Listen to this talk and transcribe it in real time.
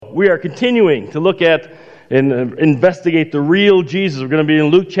we are continuing to look at and investigate the real Jesus. We're going to be in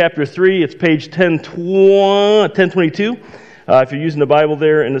Luke chapter 3. It's page 1022, if you're using the Bible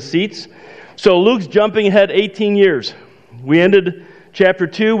there in the seats. So Luke's jumping ahead 18 years. We ended chapter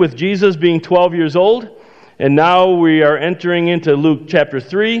 2 with Jesus being 12 years old, and now we are entering into Luke chapter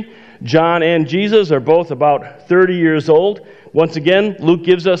 3. John and Jesus are both about 30 years old. Once again, Luke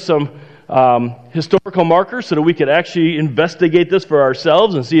gives us some historical markers so that we could actually investigate this for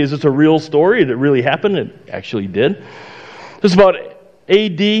ourselves and see, is this a real story? Did it really happen? It actually did. This is about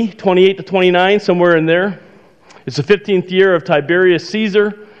AD 28 to 29, somewhere in there. It's the 15th year of Tiberius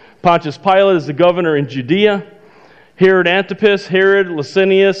Caesar. Pontius Pilate is the governor in Judea. Herod Antipas, Herod,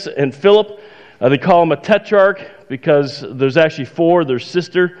 Licinius, and Philip. They call him a tetrarch because there's actually four. Their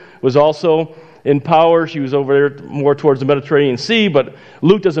sister was also in power. She was over there more towards the Mediterranean Sea, but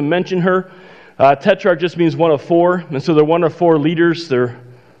Luke doesn't mention her. Tetrarch just means one of four, and so they're one of four leaders. They're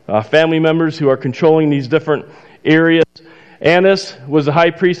family members who are controlling these different areas. Annas was the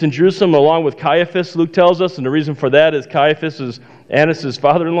high priest in Jerusalem along with Caiaphas, Luke tells us, and the reason for that is Caiaphas is Annas'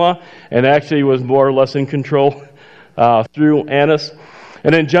 father-in-law, and actually was more or less in control through Annas.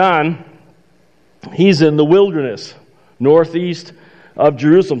 And then John, he's in the wilderness, northeast of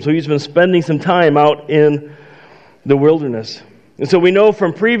Jerusalem. So he's been spending some time out in the wilderness. And so we know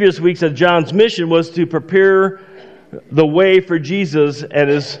from previous weeks that John's mission was to prepare the way for Jesus and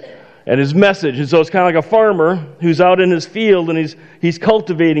his message. And so it's kind of like a farmer who's out in his field and he's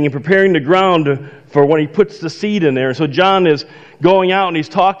cultivating and preparing the ground for when he puts the seed in there. And so John is going out and he's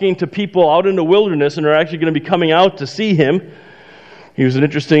talking to people out in the wilderness, and they're actually going to be coming out to see him. He was an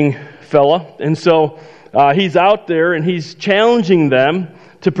interesting fella. And so he's out there and he's challenging them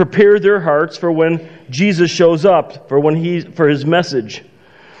to prepare their hearts for when Jesus shows up, for his message.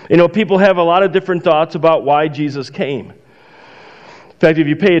 You know, people have a lot of different thoughts about why Jesus came. In fact, if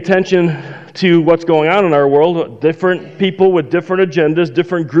you pay attention to what's going on in our world, different people with different agendas,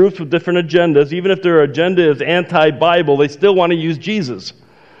 different groups with different agendas, even if their agenda is anti-Bible, they still want to use Jesus.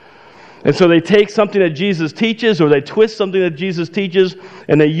 And so they take something that Jesus teaches, or they twist something that Jesus teaches,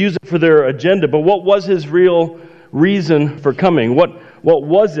 and they use it for their agenda. But what was his real reason for coming? What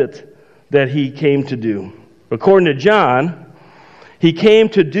was it that he came to do? According to John, he came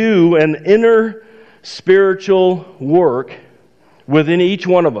to do an inner spiritual work within each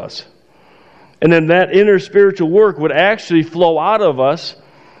one of us. And then that inner spiritual work would actually flow out of us,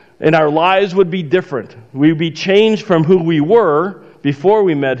 and our lives would be different. We'd be changed from who we were before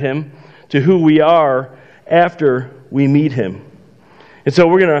we met him to who we are after we meet him. And so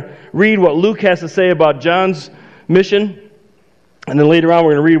we're going to read what Luke has to say about John's mission, and then later on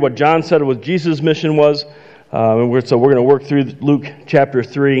we're going to read what John said what Jesus' mission was. So we're going to work through Luke chapter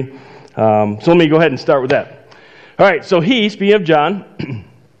 3. So let me go ahead and start with that. All right, so he, speaking of John,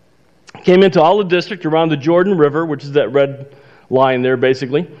 came into all the district around the Jordan River, which is that red line there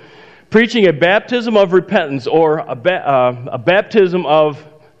basically, preaching a baptism of repentance, or a baptism of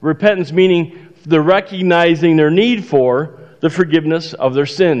repentance, meaning the recognizing their need for the forgiveness of their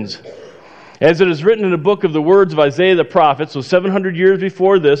sins. As it is written in the book of the words of Isaiah the prophet, so 700 years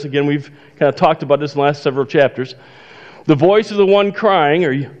before this, again we've kind of talked about this in the last several chapters, the voice of the one crying,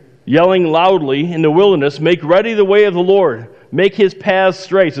 or yelling loudly in the wilderness, make ready the way of the Lord, make his paths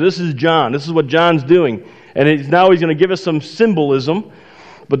straight. So this is John. This is what John's doing. And now he's going to give us some symbolism,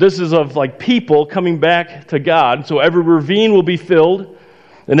 but this is of like people coming back to God. So every ravine will be filled,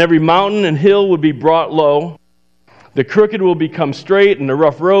 and every mountain and hill will be brought low. The crooked will become straight, and the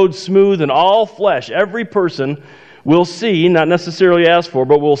rough roads smooth, and all flesh, every person will see, not necessarily ask for,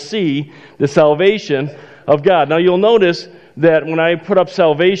 but will see the salvation of God. Now you'll notice that when I put up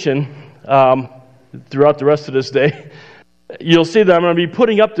salvation throughout the rest of this day, you'll see that I'm going to be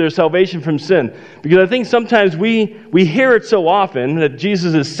putting up there salvation from sin. Because I think sometimes we hear it so often that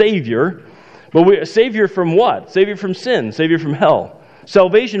Jesus is Savior, but Savior from what? Savior from sin, Savior from hell.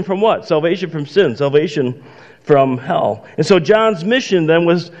 Salvation from what? Salvation from sin, salvation from hell. And so John's mission then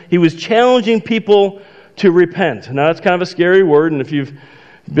was, he was challenging people to repent. Now that's kind of a scary word, and if you've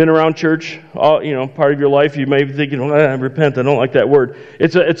been around church, part of your life, you may be thinking, repent, I don't like that word.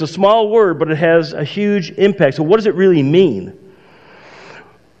 It's a small word, but it has a huge impact. So what does it really mean?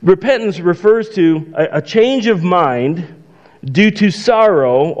 Repentance refers to a change of mind due to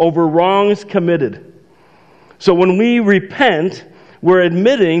sorrow over wrongs committed. So when we repent, we're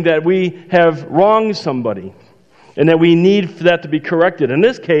admitting that we have wronged somebody and that we need for that to be corrected. In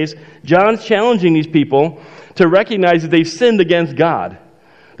this case, John's challenging these people to recognize that they've sinned against God,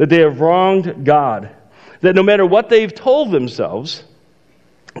 that they have wronged God, that no matter what they've told themselves,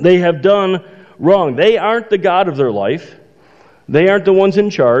 they have done wrong. They aren't the God of their life. They aren't the ones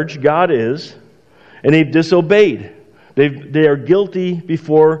in charge. God is. And they've disobeyed. They are guilty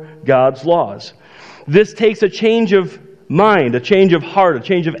before God's laws. This takes a change of mind, a change of heart, a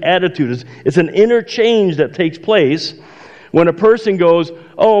change of attitude. It's an inner change that takes place when a person goes,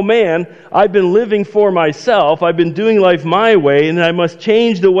 oh man, I've been living for myself, I've been doing life my way, and I must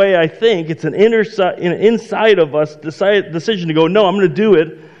change the way I think. It's an inside of us decision to go, no, I'm going to do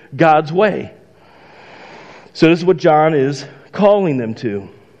it God's way. So this is what John is calling them to.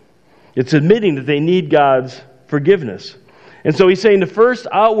 It's admitting that they need God's forgiveness. And so he's saying the first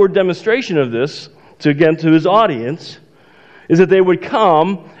outward demonstration of this, to his audience, is that they would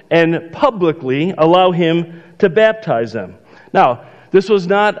come and publicly allow him to baptize them. Now, this was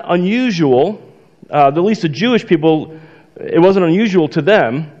not unusual, at least the Jewish people, it wasn't unusual to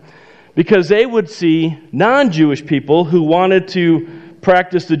them, because they would see non-Jewish people who wanted to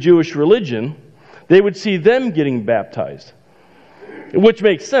practice the Jewish religion, they would see them getting baptized. Which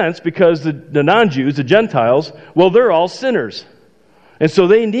makes sense, because the non-Jews, the Gentiles, well, they're all sinners. And so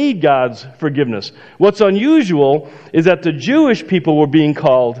they need God's forgiveness. What's unusual is that the Jewish people were being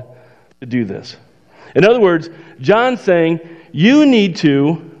called to do this. In other words, John's saying, you need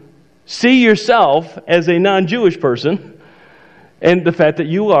to see yourself as a non-Jewish person and the fact that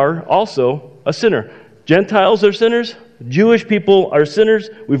you are also a sinner. Gentiles are sinners. Jewish people are sinners.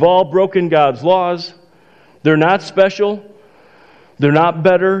 We've all broken God's laws. They're not special. They're not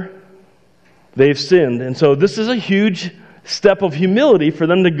better. They've sinned. And so this is a huge step of humility for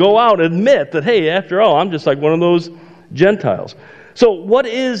them to go out and admit that, hey, after all, I'm just like one of those Gentiles. So what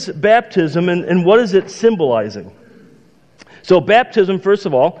is baptism and what is it symbolizing? So baptism, first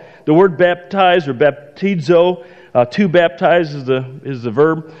of all, the word baptize or baptizo, to baptize is the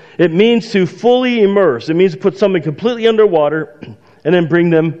verb. It means to fully immerse. It means to put something completely underwater and then bring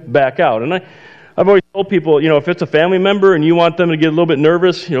them back out. And I've always told people, if it's a family member and you want them to get a little bit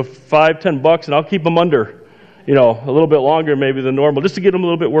nervous, $5-10, and I'll keep them under, a little bit longer maybe than normal, just to get them a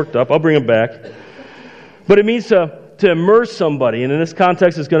little bit worked up. I'll bring them back. But it means to immerse somebody, and in this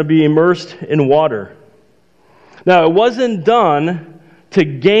context, it's going to be immersed in water. Now, it wasn't done to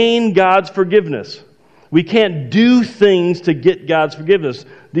gain God's forgiveness. We can't do things to get God's forgiveness.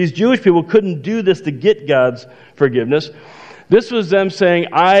 These Jewish people couldn't do this to get God's forgiveness. This was them saying,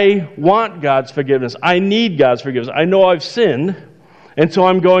 I want God's forgiveness. I need God's forgiveness. I know I've sinned, and so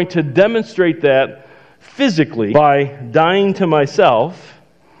I'm going to demonstrate that physically by dying to myself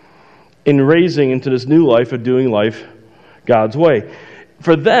and raising into this new life of doing life God's way.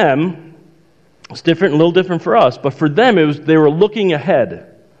 For them, it's different, a little different for us, but for them, they were looking ahead.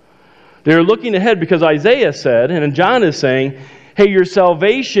 They were looking ahead because Isaiah said, and John is saying, hey, your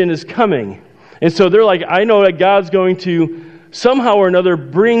salvation is coming. And so they're like, I know that God's going to somehow or another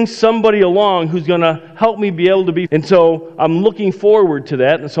bring somebody along who's going to help me be able to be. And so I'm looking forward to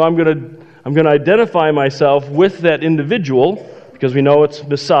that. And so I'm going to identify myself with that individual because we know it's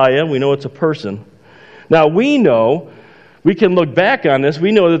Messiah. We know it's a person. Now we can look back on this.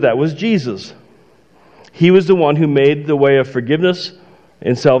 We know that was Jesus. He was the one who made the way of forgiveness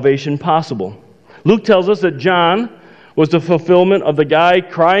and salvation possible. Luke tells us that John was the fulfillment of the guy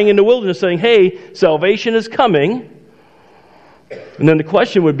crying in the wilderness saying, hey, salvation is coming. And then the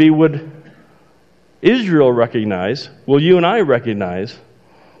question would be, would Israel recognize, will you and I recognize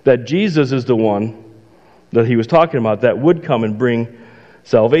that Jesus is the one that he was talking about that would come and bring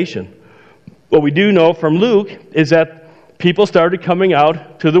salvation? What we do know from Luke is that people started coming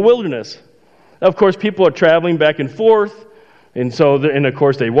out to the wilderness. Of course, people are traveling back and forth, and of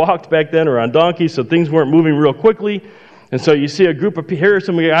course they walked back then or on donkeys, so things weren't moving real quickly. And so you see a group of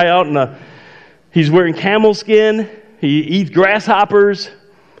some guy out he's wearing camel skin, he eats grasshoppers,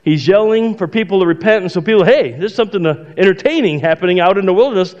 he's yelling for people to repent, and so people, hey, there's something entertaining happening out in the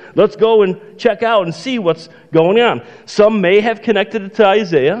wilderness. Let's go and check out and see what's going on. Some may have connected it to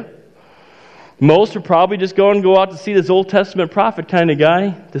Isaiah. Most are probably just go out to see this Old Testament prophet kind of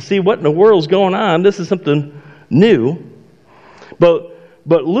guy to see what in the world's going on. This is something new. But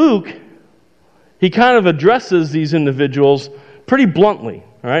Luke, he kind of addresses these individuals pretty bluntly.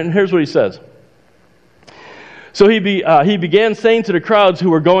 All right, and here's what he says. So he began saying to the crowds who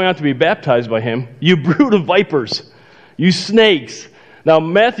were going out to be baptized by him, you brood of vipers, you snakes. Now,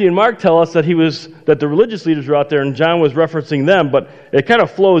 Matthew and Mark tell us that the religious leaders were out there, and John was referencing them, but it kind of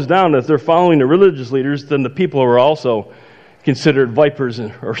flows down that if they're following the religious leaders, then the people were also considered vipers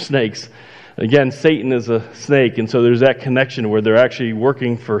or snakes. Again, Satan is a snake, and so there's that connection where they're actually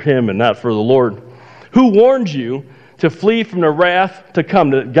working for him and not for the Lord. Who warned you to flee from the wrath to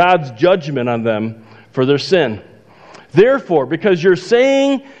come, to God's judgment on them for their sin? Therefore, because you're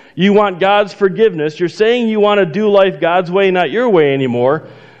saying you want God's forgiveness, you're saying you want to do life God's way, not your way anymore,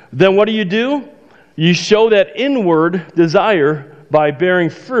 then what do? You show that inward desire by bearing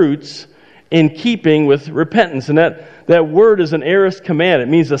fruits in keeping with repentance. And that word is an aorist command. It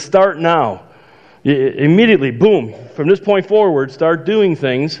means to start now. Immediately, boom, from this point forward, start doing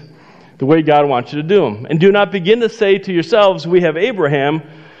things the way God wants you to do them. And do not begin to say to yourselves, we have Abraham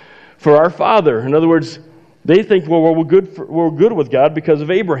for our father. In other words, they think, well, we're good with God because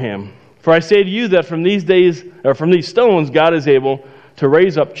of Abraham. For I say to you that from these stones, God is able to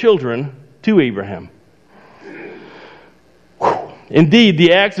raise up children to Abraham. Indeed,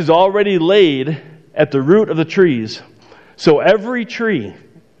 the axe is already laid at the root of the trees. So every tree,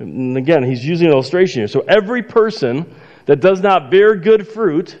 and again, he's using an illustration here. So every person that does not bear good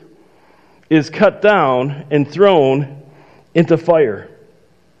fruit is cut down and thrown into fire.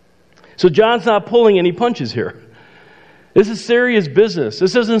 So John's not pulling any punches here. This is serious business.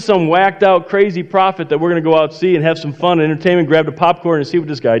 This isn't some whacked out crazy prophet that we're going to go out and see and have some fun and entertainment, grab the popcorn and see what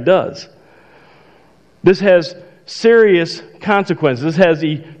this guy does. This has serious consequences. This has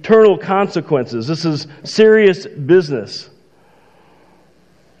eternal consequences. This is serious business.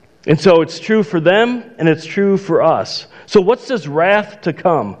 And so it's true for them and it's true for us. So what's this wrath to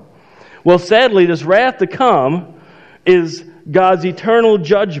come? Well, sadly, this wrath to come is God's eternal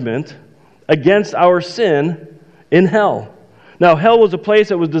judgment against our sin in hell. Now, hell was a place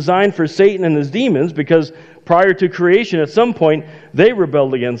that was designed for Satan and his demons because prior to creation, at some point, they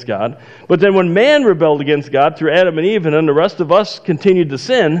rebelled against God. But then when man rebelled against God through Adam and Eve, and then the rest of us continued to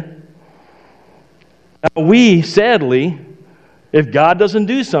sin, we, sadly, if God doesn't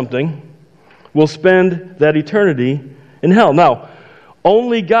do something, will spend that eternity in hell. Now,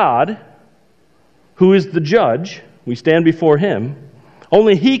 only God, who is the judge, we stand before Him,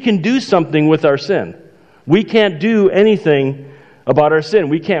 only He can do something with our sin. We can't do anything about our sin.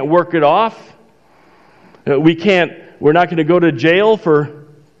 We can't work it off. We're not going to go to jail for,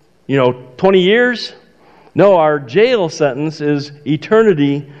 20 years. No, our jail sentence is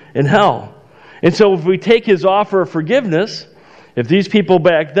eternity in hell. And so if we take His offer of forgiveness, if these people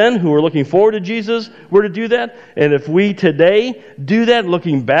back then who were looking forward to Jesus were to do that, and if we today do that,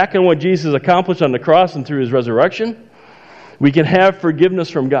 looking back on what Jesus accomplished on the cross and through His resurrection, we can have forgiveness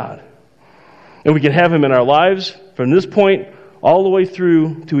from God. And we can have Him in our lives from this point all the way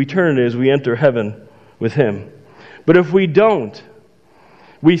through to eternity as we enter heaven with Him. But if we don't,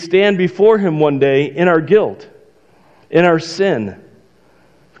 we stand before Him one day in our guilt, in our sin.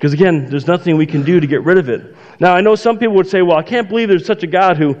 Because again, there's nothing we can do to get rid of it. Now, I know some people would say, well, I can't believe there's such a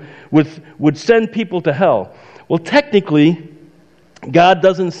God who would send people to hell. Well, technically, God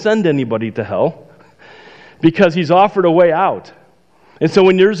doesn't send anybody to hell because He's offered a way out. And so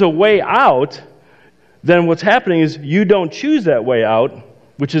when there's a way out, then what's happening is you don't choose that way out,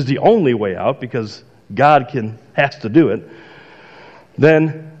 which is the only way out because God has to do it.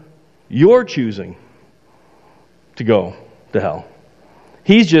 Then you're choosing to go to hell.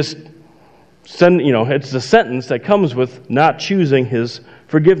 He's just it's the sentence that comes with not choosing His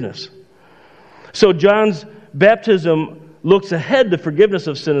forgiveness. So John's baptism looks ahead to forgiveness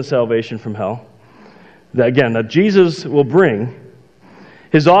of sin and salvation from hell. That Jesus will bring.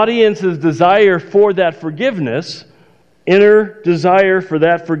 His audience's desire for that forgiveness, inner desire for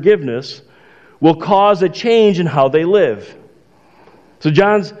that forgiveness, will cause a change in how they live. So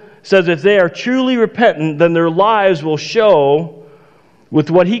John says if they are truly repentant, then their lives will show with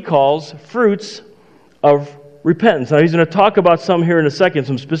what he calls fruits of repentance. Now he's going to talk about some here in a second,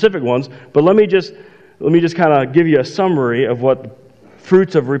 some specific ones, but let me just kind of give you a summary of what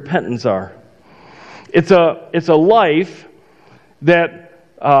fruits of repentance are. It's a life that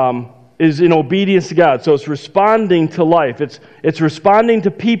is in obedience to God. So it's responding to life. It's responding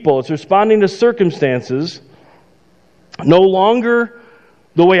to people. It's responding to circumstances. No longer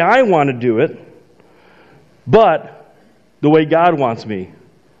the way I want to do it, but the way God wants me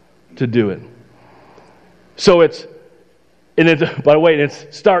to do it. So by the way,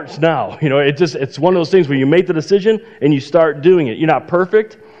 it starts now. It's one of those things where you make the decision and you start doing it. You're not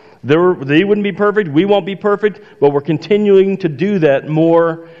perfect. They wouldn't be perfect. We won't be perfect, but we're continuing to do that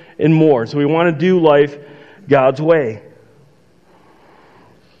more and more. So we want to do life God's way.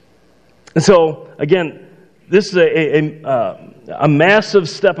 And so, again, this is a massive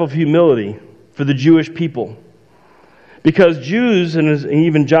step of humility for the Jewish people. Because Jews, and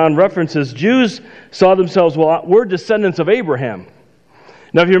even John references, Jews saw themselves, well, we're descendants of Abraham.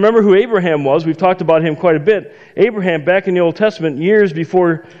 Now, if you remember who Abraham was, we've talked about him quite a bit. Abraham, back in the Old Testament, years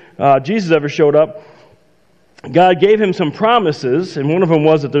before Jesus ever showed up, God gave him some promises, and one of them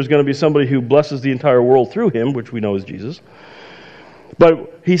was that there's going to be somebody who blesses the entire world through him, which we know is Jesus.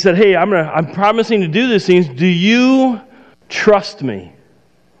 But he said, hey, I'm promising to do these things. Do you trust me?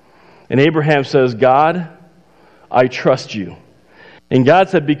 And Abraham says, God, I trust you. And God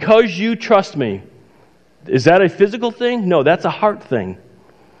said, because you trust me. Is that a physical thing? No, that's a heart thing.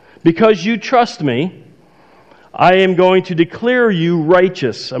 Because you trust me, I am going to declare you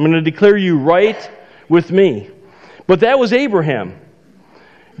righteous. I'm going to declare you right with me. But that was Abraham.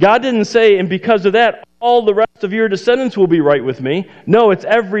 God didn't say, and because of that, all the rest of your descendants will be right with me. No, it's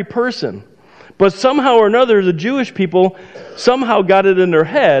every person. But somehow or another, the Jewish people somehow got it in their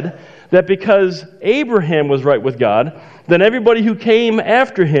head that because Abraham was right with God, then everybody who came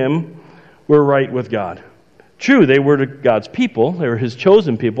after him were right with God. True, they were God's people. They were His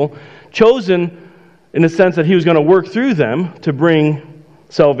chosen people. Chosen in the sense that He was going to work through them to bring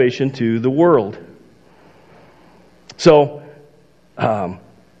salvation to the world. So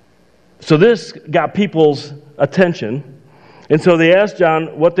this got people's attention. And so they asked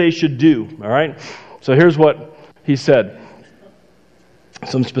John what they should do. All right? So here's what he said.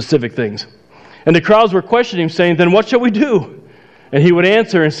 Some specific things. And the crowds were questioning him, saying, then what shall we do? And he would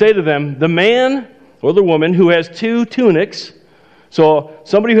answer and say to them, the man or the woman who has 2 tunics, so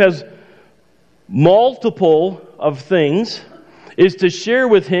somebody who has multiple of things, is to share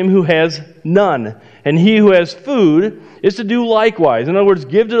with him who has none. And he who has food is to do likewise. In other words,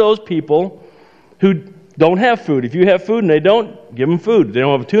 give to those people who don't have food. If you have food and they don't, give them food. They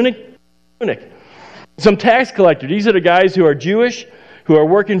don't have a tunic. Some tax collectors. These are the guys who are Jewish, who are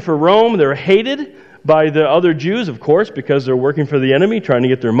working for Rome. They're hated by the other Jews, of course, because they're working for the enemy, trying to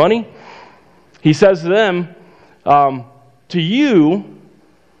get their money. He says to them, to you,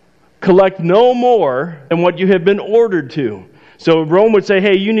 collect no more than what you have been ordered to. So Rome would say,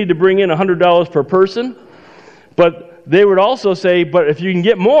 hey, you need to bring in $100 per person. But they would also say, but if you can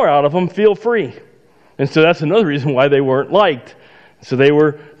get more out of them, feel free. And so that's another reason why they weren't liked. So they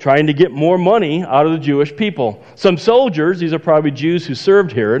were trying to get more money out of the Jewish people. Some soldiers, these are probably Jews who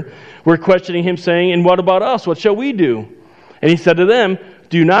served Herod, were questioning him, saying, and what about us? What shall we do? And he said to them,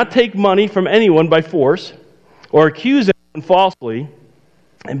 do not take money from anyone by force or accuse anyone falsely,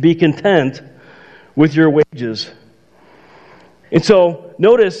 and be content with your wages. And so,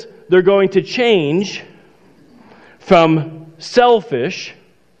 notice, they're going to change from selfish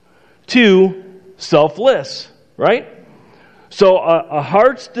to selfless, right? So a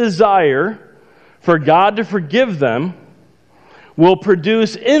heart's desire for God to forgive them will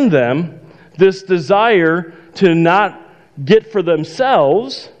produce in them this desire to not get for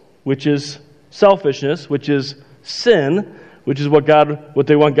themselves, which is selfishness, which is sin, which is what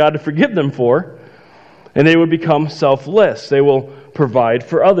they want God to forgive them for, and they would become selfless. They will provide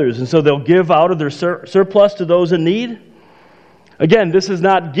for others, and so they'll give out of their surplus to those in need. Again, this is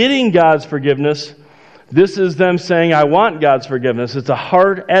not getting God's forgiveness. This is them saying, I want God's forgiveness. It's a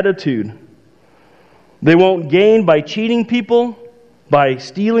heart attitude. They won't gain by cheating people, by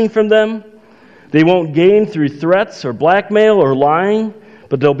stealing from them. They won't gain through threats or blackmail or lying,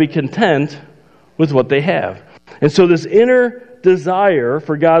 but they'll be content with what they have. And so this inner desire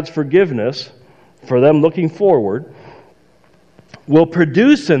for God's forgiveness, for them looking forward, will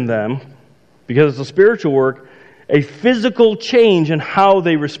produce in them, because it's a spiritual work, a physical change in how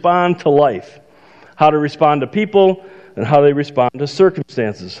they respond to life, how to respond to people, and how they respond to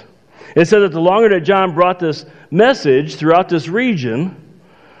circumstances. It says that the longer that John brought this message throughout this region,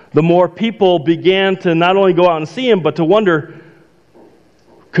 the more people began to not only go out and see him, but to wonder,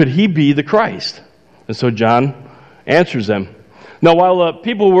 could he be the Christ? And so John answers them. Now, while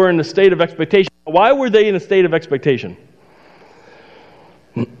people were in a state of expectation, why were they in a state of expectation?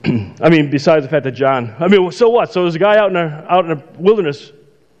 I mean, besides the fact that so what? So there's a guy out in the wilderness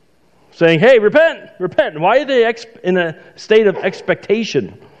saying, hey, repent, repent. Why are they in a state of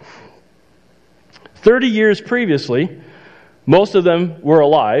expectation? 30 years previously, most of them were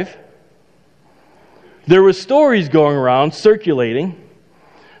alive. There were stories going around, circulating,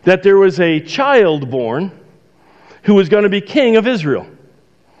 that there was a child born who was going to be king of Israel.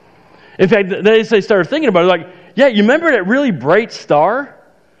 In fact, they started thinking about it, like, yeah, you remember that really bright star?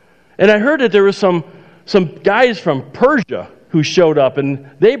 And I heard that there was some guys from Persia who showed up, and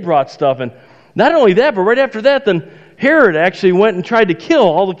they brought stuff. And not only that, but right after that, then Herod actually went and tried to kill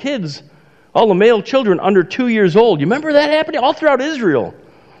all the kids, all the male children under 2 years old. You remember that happening all throughout Israel?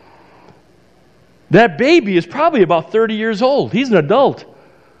 That baby is probably about 30 years old. He's an adult.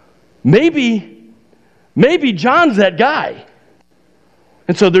 Maybe John's that guy.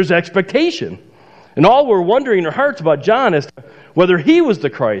 And so there's expectation. And all were wondering in their hearts about John as to whether he was the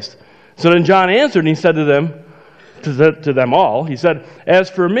Christ. So then John answered, and he said to them all, he said, as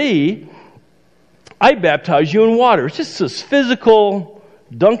for me, I baptize you in water. It's just this physical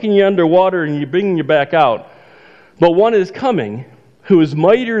dunking you underwater and you bringing you back out. But one is coming who is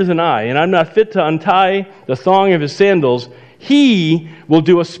mightier than I, and I'm not fit to untie the thong of his sandals. He will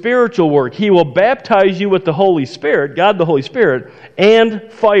do a spiritual work. He will baptize you with the Holy Spirit, God the Holy Spirit,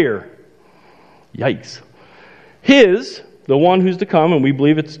 and fire. Yikes. The one who's to come, and we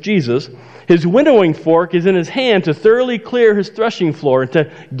believe it's Jesus, his winnowing fork is in his hand to thoroughly clear his threshing floor and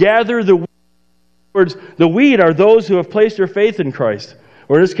to gather the weed. In other words, the weed are those who have placed their faith in Christ,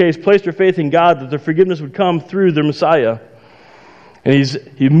 or in this case, placed their faith in God that their forgiveness would come through their Messiah. And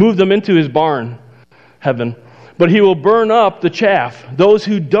he moved them into his barn, heaven. But he will burn up the chaff. Those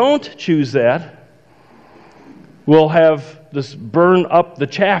who don't choose that will have this burn up the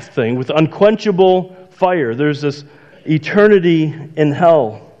chaff thing with unquenchable fire. There's this eternity in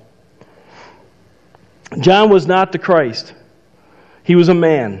hell. John was not the Christ. He was a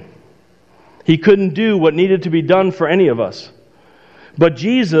man. He couldn't do what needed to be done for any of us. But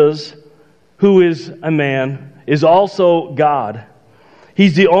Jesus, who is a man, is also God.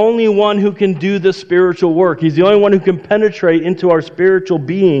 He's the only one who can do this spiritual work. He's the only one who can penetrate into our spiritual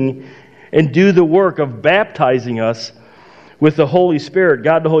being and do the work of baptizing us with the Holy Spirit,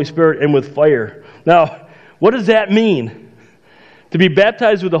 God the Holy Spirit, and with fire. Now, what does that mean? To be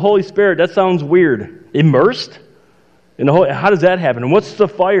baptized with the Holy Spirit, that sounds weird. Immersed? How does that happen? And what's the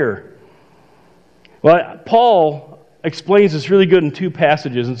fire? Well, Paul explains this really good in two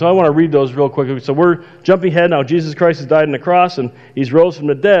passages, and so I want to read those real quickly. So we're jumping ahead now. Jesus Christ has died on the cross, and he's rose from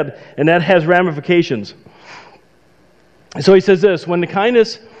the dead, and that has ramifications. So he says this, when the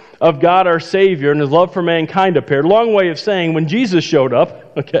kindness of God our Savior and his love for mankind appeared, long way of saying when Jesus showed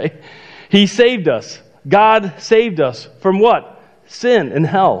up, okay, he saved us. God saved us from what? Sin and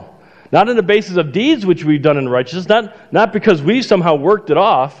hell. Not on the basis of deeds which we've done in righteousness, not because we somehow worked it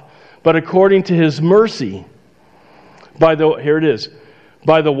off, but according to his mercy. Here it is.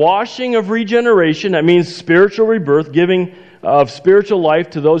 By the washing of regeneration, that means spiritual rebirth, giving of spiritual life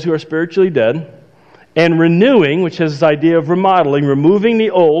to those who are spiritually dead, and renewing, which has this idea of remodeling, removing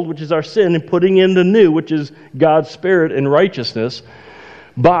the old, which is our sin, and putting in the new, which is God's Spirit and righteousness,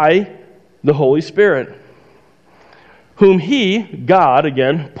 by the Holy Spirit, whom he, God,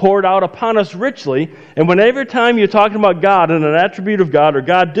 again, poured out upon us richly. And whenever time you're talking about God and an attribute of God or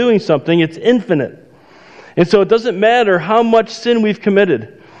God doing something, it's infinite. And so it doesn't matter how much sin we've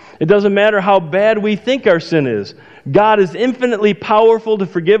committed. It doesn't matter how bad we think our sin is. God is infinitely powerful to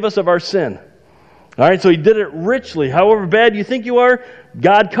forgive us of our sin. All right, so he did it richly. However bad you think you are,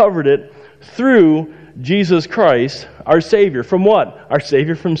 God covered it through Jesus Christ, our Savior. From what? Our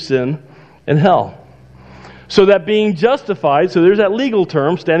Savior from sin and hell. So that being justified, so there's that legal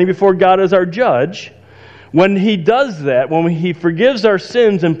term, standing before God as our judge. When he does that, when he forgives our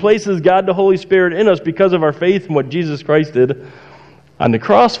sins and places God the Holy Spirit in us because of our faith in what Jesus Christ did on the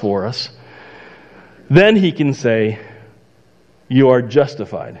cross for us, then he can say, you are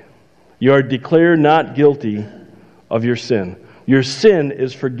justified. You are declared not guilty of your sin. Your sin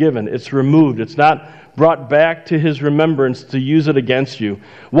is forgiven. It's removed. It's not brought back to his remembrance to use it against you.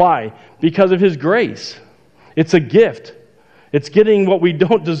 Why? Because of his grace. It's a gift. It's getting what we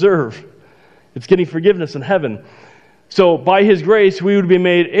don't deserve. It's getting forgiveness in heaven. So by his grace, we would be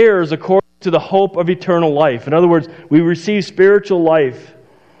made heirs according to the hope of eternal life. In other words, we receive spiritual life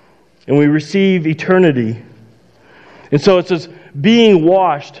and we receive eternity. And so it says, being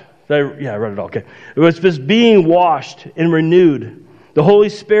washed. I read it all. Okay. It was just being washed and renewed. The Holy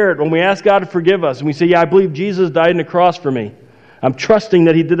Spirit, when we ask God to forgive us and we say, yeah, I believe Jesus died on the cross for me. I'm trusting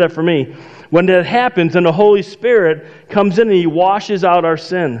that he did that for me. When that happens, then the Holy Spirit comes in and he washes out our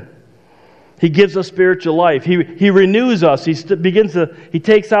sin. He gives us spiritual life. He renews us. He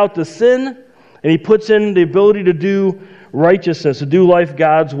takes out the sin and he puts in the ability to do righteousness, to do life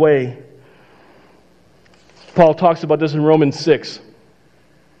God's way. Paul talks about this in Romans 6.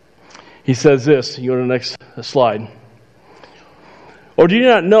 He says this. You go to the next slide. Or do you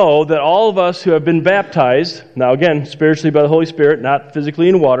not know that all of us who have been baptized, now again, spiritually by the Holy Spirit, not physically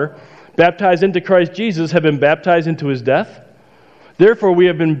in water, baptized into Christ Jesus, have been baptized into his death? Therefore, we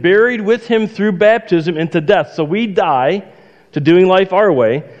have been buried with him through baptism into death. So we die to doing life our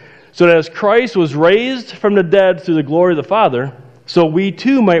way, so that as Christ was raised from the dead through the glory of the Father, so we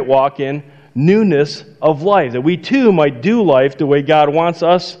too might walk in newness of life, that we too might do life the way God wants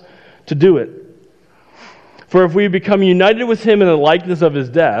us to do it. For if we become united with him in the likeness of his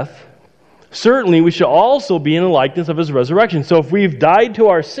death, certainly we shall also be in the likeness of his resurrection. So if we've died to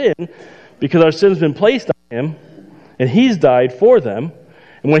our sin, because our sin's been placed on him, and he's died for them,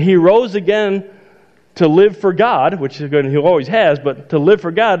 and when he rose again to live for God, which he always has, but to live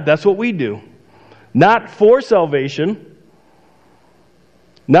for God, that's what we do. Not for salvation,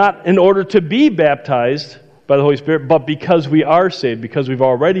 not in order to be baptized by the Holy Spirit, but because we are saved, because we've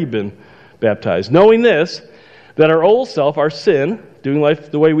already been baptized. Knowing this, that our old self, our sin, doing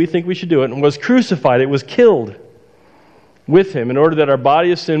life the way we think we should do it, was crucified, it was killed with Him in order that our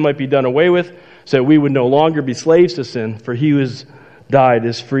body of sin might be done away with, so that we would no longer be slaves to sin, for He who has died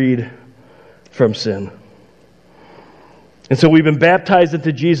is freed from sin. And so we've been baptized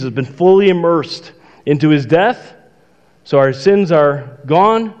into Jesus, been fully immersed into His death, so our sins are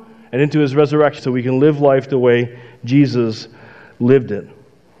gone, and into His resurrection, so we can live life the way Jesus lived it.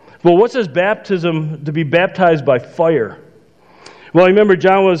 Well, what's this baptism, to be baptized by fire? Well, remember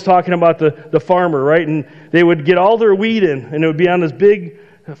John was talking about the farmer, right? And they would get all their wheat in, and it would be on this big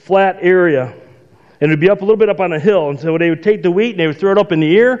flat area. And it would be up a little bit up on a hill. And so they would take the wheat and they would throw it up in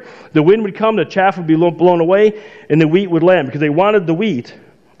the air. The wind would come, the chaff would be blown away, and the wheat would land because they wanted the wheat.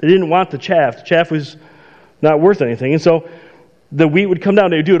 They didn't want the chaff. The chaff was not worth anything. And so the wheat would come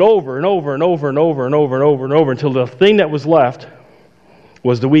down. They would do it over and over and over and over and over and over and over until the thing that was left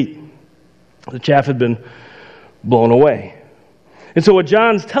was the wheat. The chaff had been blown away. And so what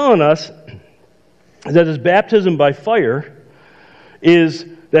John's telling us is that this baptism by fire is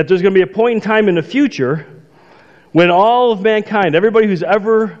that there's going to be a point in time in the future when all of mankind, everybody who's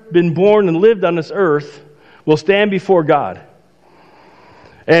ever been born and lived on this earth, will stand before God.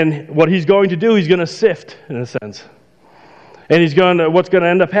 And what He's going to do, He's going to sift, in a sense. And what's going to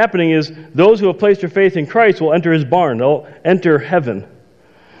end up happening is those who have placed their faith in Christ will enter His barn. They'll enter heaven.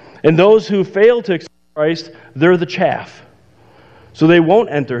 And those who fail to accept Christ, they're the chaff. So they won't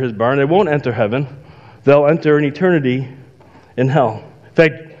enter His barn. They won't enter heaven. They'll enter an eternity in hell. In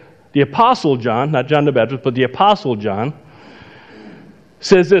fact, the Apostle John, not John the Baptist, but the Apostle John,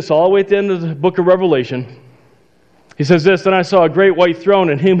 says this all the way at the end of the book of Revelation. He says this, "Then I saw a great white throne,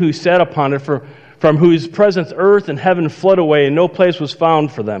 and Him who sat upon it, from whose presence earth and heaven fled away, and no place was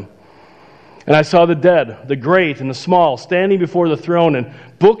found for them. And I saw the dead, the great and the small, standing before the throne, and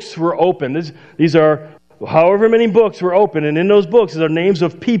books were opened." These are however many books were open, and in those books are names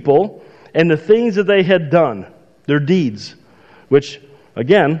of people and the things that they had done, their deeds, which,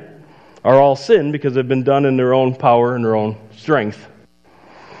 again, are all sin because they've been done in their own power and their own strength.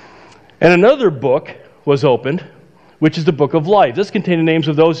 And another book was opened, which is the book of life. This contained the names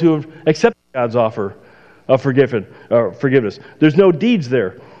of those who have accepted God's offer of forgiveness. There's no deeds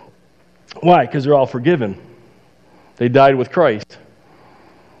there. Why? Because they're all forgiven. They died with Christ.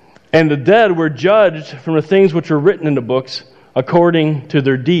 And the dead were judged from the things which were written in the books according to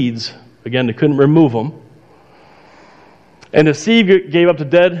their deeds. Again, they couldn't remove them. And the sea gave up the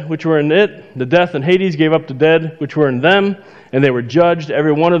dead which were in it. The death and Hades gave up the dead which were in them. And they were judged,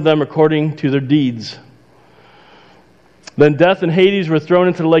 every one of them, according to their deeds. Then death and Hades were thrown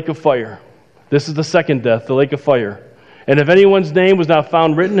into the lake of fire. This is the second death, the lake of fire. And if anyone's name was not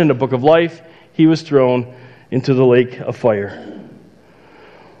found written in the book of life, he was thrown into the lake of fire.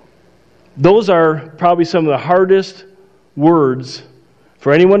 Those are probably some of the hardest words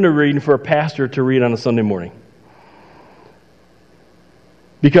for anyone to read and for a pastor to read on a Sunday morning.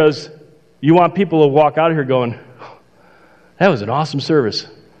 Because you want people to walk out of here going, "That was an awesome service.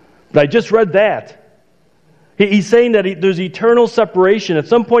 But I just read that." He's saying that there's eternal separation. At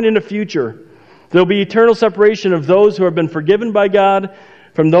some point in the future, there'll be eternal separation of those who have been forgiven by God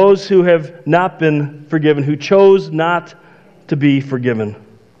from those who have not been forgiven, who chose not to be forgiven.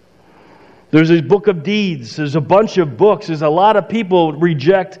 There's a book of deeds. There's a bunch of books. There's a lot of people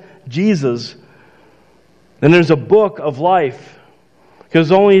reject Jesus. And there's a book of life.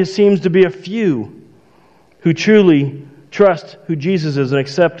 Because only seems to be a few who truly trust who Jesus is and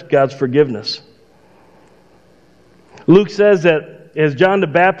accept God's forgiveness. Luke says that as John the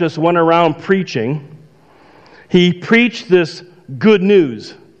Baptist went around preaching, he preached this good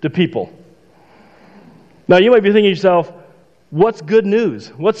news to people. Now you might be thinking to yourself, what's good news?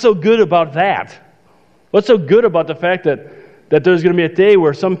 What's so good about that? What's so good about the fact that there's going to be a day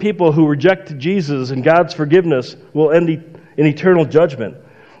where some people who reject Jesus and God's forgiveness will end in eternal judgment?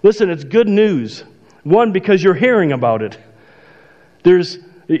 Listen, it's good news. One, because you're hearing about it.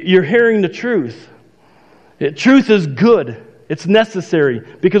 You're hearing the truth. Truth is good. It's necessary.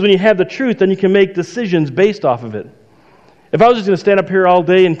 Because when you have the truth, then you can make decisions based off of it. If I was just going to stand up here all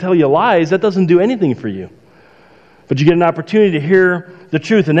day and tell you lies, that doesn't do anything for you. But you get an opportunity to hear the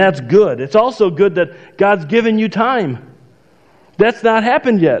truth, and that's good. It's also good that God's given you time. That's not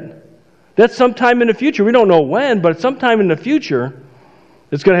happened yet. That's sometime in the future. We don't know when, but sometime in the future,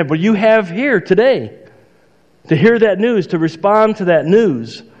 it's going to happen. But you have here today to hear that news, to respond to that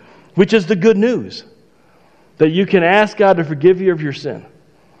news, which is the good news. That you can ask God to forgive you of your sin.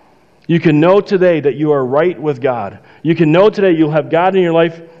 You can know today that you are right with God. You can know today you'll have God in your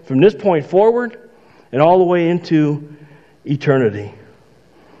life from this point forward and all the way into eternity.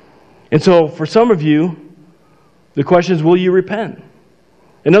 And so for some of you, the question is, will you repent?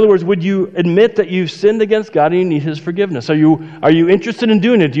 In other words, would you admit that you've sinned against God and you need His forgiveness? Are you interested in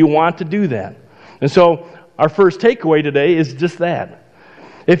doing it? Do you want to do that? And so our first takeaway today is just that.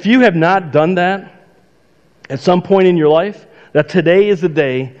 If you have not done that at some point in your life, that today is the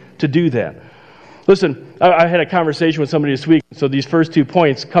day to do that. Listen, I had a conversation with somebody this week, so these first 2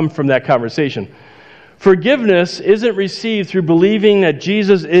 points come from that conversation. Forgiveness isn't received through believing that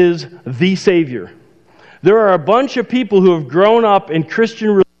Jesus is the Savior. There are a bunch of people who have grown up in Christian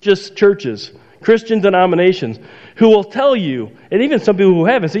religious churches, Christian denominations, who will tell you, and even some people who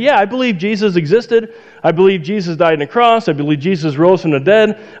haven't, say, yeah, I believe Jesus existed. I believe Jesus died on the cross. I believe Jesus rose from the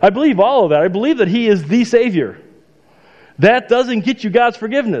dead. I believe all of that. I believe that He is the Savior. That doesn't get you God's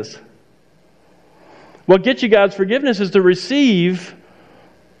forgiveness. What gets you God's forgiveness is to receive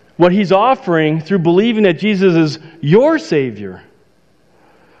what He's offering through believing that Jesus is your Savior.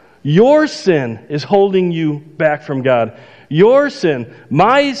 Your sin is holding you back from God. Your sin,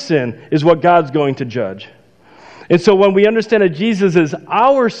 my sin, is what God's going to judge. And so when we understand that Jesus is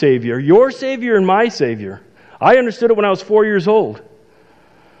our Savior, your Savior and my Savior, I understood it when I was 4 years old.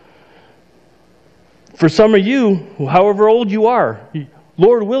 For some of you, however old you are,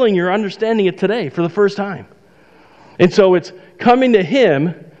 Lord willing, you're understanding it today for the first time. And so it's coming to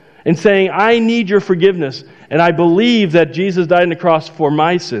Him and saying, I need your forgiveness, and I believe that Jesus died on the cross for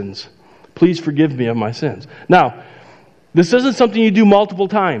my sins. Please forgive me of my sins. Now, this isn't something you do multiple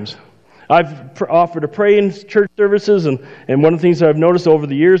times. I've offered to pray in church services, and one of the things that I've noticed over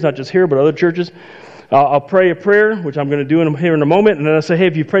the years, not just here, but other churches, I'll pray a prayer, which I'm going to do here in a moment, and then I'll say, hey,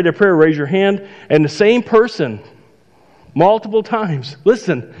 if you prayed a prayer, raise your hand. And the same person, multiple times.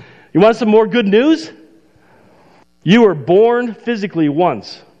 Listen, you want some more good news? You were born physically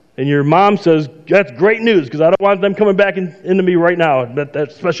once. And your mom says, that's great news, because I don't want them coming back into me right now,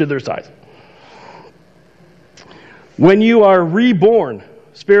 especially their size. When you are reborn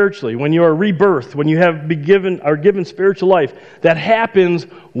spiritually, when you are rebirthed, when you are given spiritual life, that happens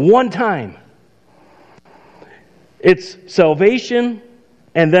one time. It's salvation,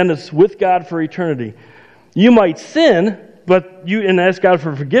 and then it's with God for eternity. You might sin, and ask God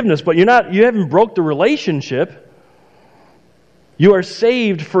for forgiveness, but you haven't broke the relationship. You are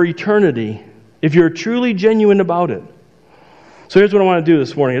saved for eternity if you're truly genuine about it. So here's what I want to do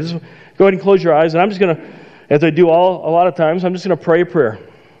this morning. Just go ahead and close your eyes, and I'm just going to, as I do a lot of times, I'm just going to pray a prayer.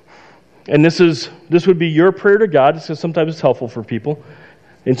 And this would be your prayer to God, because sometimes it's helpful for people.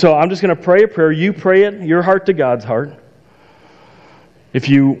 And so I'm just going to pray a prayer. You pray it, your heart to God's heart. If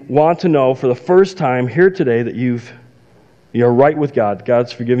you want to know for the first time here today that you're right with God,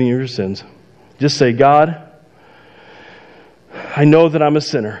 God's forgiving you your sins, just say, God, I know that I'm a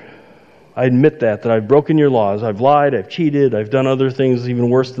sinner. I admit that I've broken your laws. I've lied, I've cheated, I've done other things even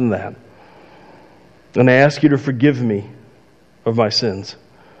worse than that. And I ask you to forgive me of my sins.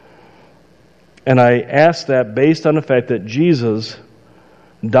 And I ask that based on the fact that Jesus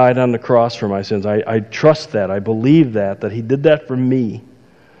died on the cross for my sins. I trust that. I believe that He did that for me.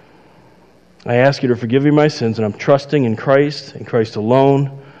 I ask you to forgive me my sins, and I'm trusting in Christ and Christ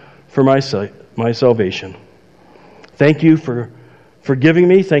alone for my salvation. Thank you for forgiving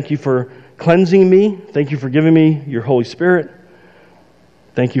me. Thank you for cleansing me. Thank you for giving me your Holy Spirit.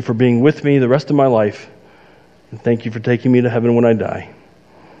 Thank you for being with me the rest of my life. And thank you for taking me to heaven when I die.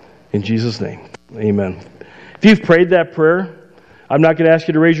 In Jesus' name, amen. If you've prayed that prayer, I'm not going to ask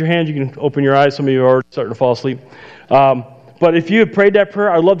you to raise your hand. You can open your eyes. Some of you are already starting to fall asleep. But if you have prayed that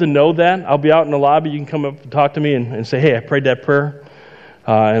prayer, I'd love to know that. I'll be out in the lobby. You can come up and talk to me and say, hey, I prayed that prayer.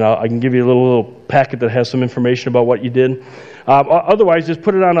 And I can give you a little packet that has some information about what you did. Otherwise, just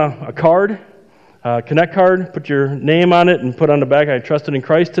put it on a card, Connect card, put your name on it, and put on the back, I trusted in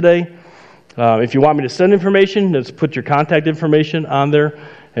Christ today. If you want me to send information, just put your contact information on there,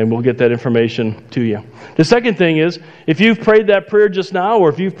 and we'll get that information to you. The second thing is, if you've prayed that prayer just now, or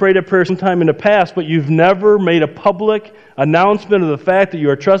if you've prayed a prayer sometime in the past, but you've never made a public announcement of the fact that you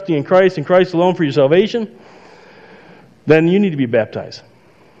are trusting in Christ and Christ alone for your salvation, then you need to be baptized,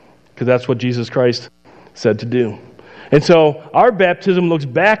 because that's what Jesus Christ said to do. And so our baptism looks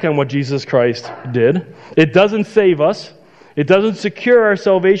back on what Jesus Christ did. It doesn't save us. It doesn't secure our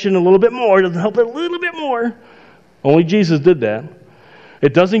salvation a little bit more. It doesn't help it a little bit more. Only Jesus did that.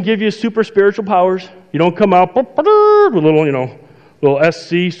 It doesn't give you super spiritual powers. You don't come out with little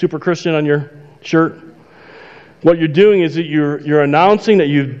SC, super Christian, on your shirt. What you're doing is that you're announcing that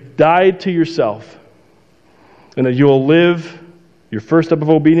you've died to yourself and that you will live Your first step of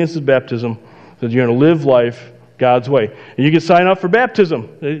obedience is baptism, so that you're going to live life God's way. And you can sign up for baptism.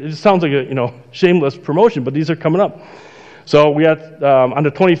 It sounds like a shameless promotion, but these are coming up. So we got on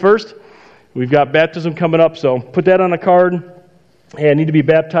the 21st, we've got baptism coming up. So put that on a card. And need to be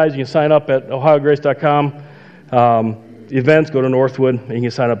baptized. You can sign up at ohiograce.com. Events, go to Northwood, and you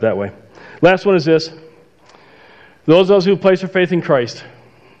can sign up that way. Last one is this. Those of us who place their faith in Christ.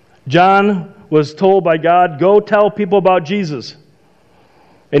 John was told by God, go tell people about Jesus.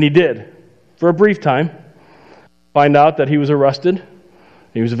 And he did, for a brief time. Find out that he was arrested.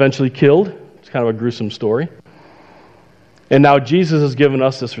 He was eventually killed. It's kind of a gruesome story. And now Jesus has given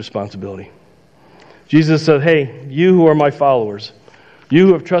us this responsibility. Jesus said, hey, you who are my followers, you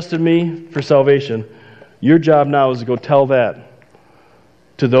who have trusted me for salvation, your job now is to go tell that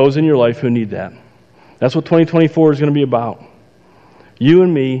to those in your life who need that. That's what 2024 is going to be about. You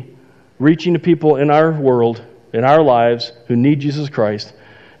and me reaching to people in our world, in our lives, who need Jesus Christ,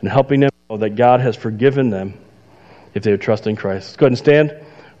 and helping them know that God has forgiven them if they would trust in Christ. Let's go ahead and stand.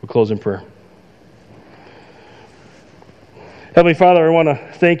 We'll close in prayer. Heavenly Father, I want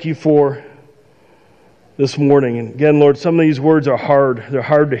to thank you for this morning. And again, Lord, some of these words are hard. They're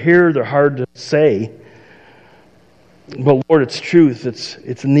hard to hear. They're hard to say. But Lord, it's truth.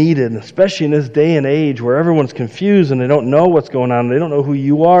 It's needed, especially in this day and age where everyone's confused and they don't know what's going on. They don't know who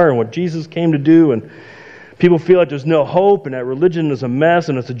you are and what Jesus came to do. And people feel like there's no hope and that religion is a mess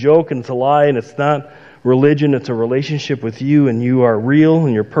and it's a joke and it's a lie and it's not religion. It's a relationship with you, and you are real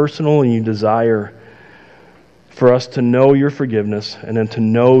and you're personal, and you desire for us to know your forgiveness and then to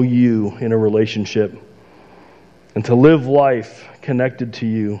know you in a relationship. And to live life connected to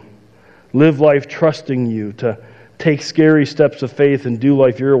you. Live life trusting you. To take scary steps of faith and do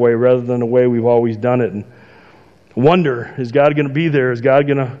life your way rather than the way we've always done it. And wonder, is God going to be there? Is God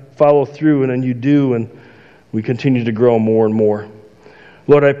going to follow through? And then you do, and we continue to grow more and more.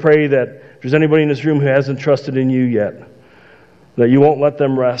 Lord, I pray that if there's anybody in this room who hasn't trusted in you yet, that you won't let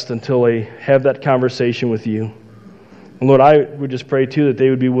them rest until they have that conversation with you. And Lord, I would just pray too that they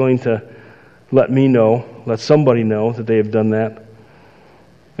would be willing to let me know, let somebody know that they have done that.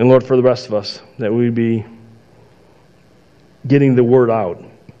 And Lord, for the rest of us, that we'd be getting the word out,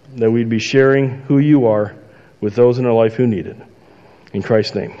 that we'd be sharing who you are with those in our life who need it. In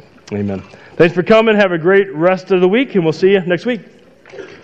Christ's name, amen. Thanks for coming. Have a great rest of the week, and we'll see you next week.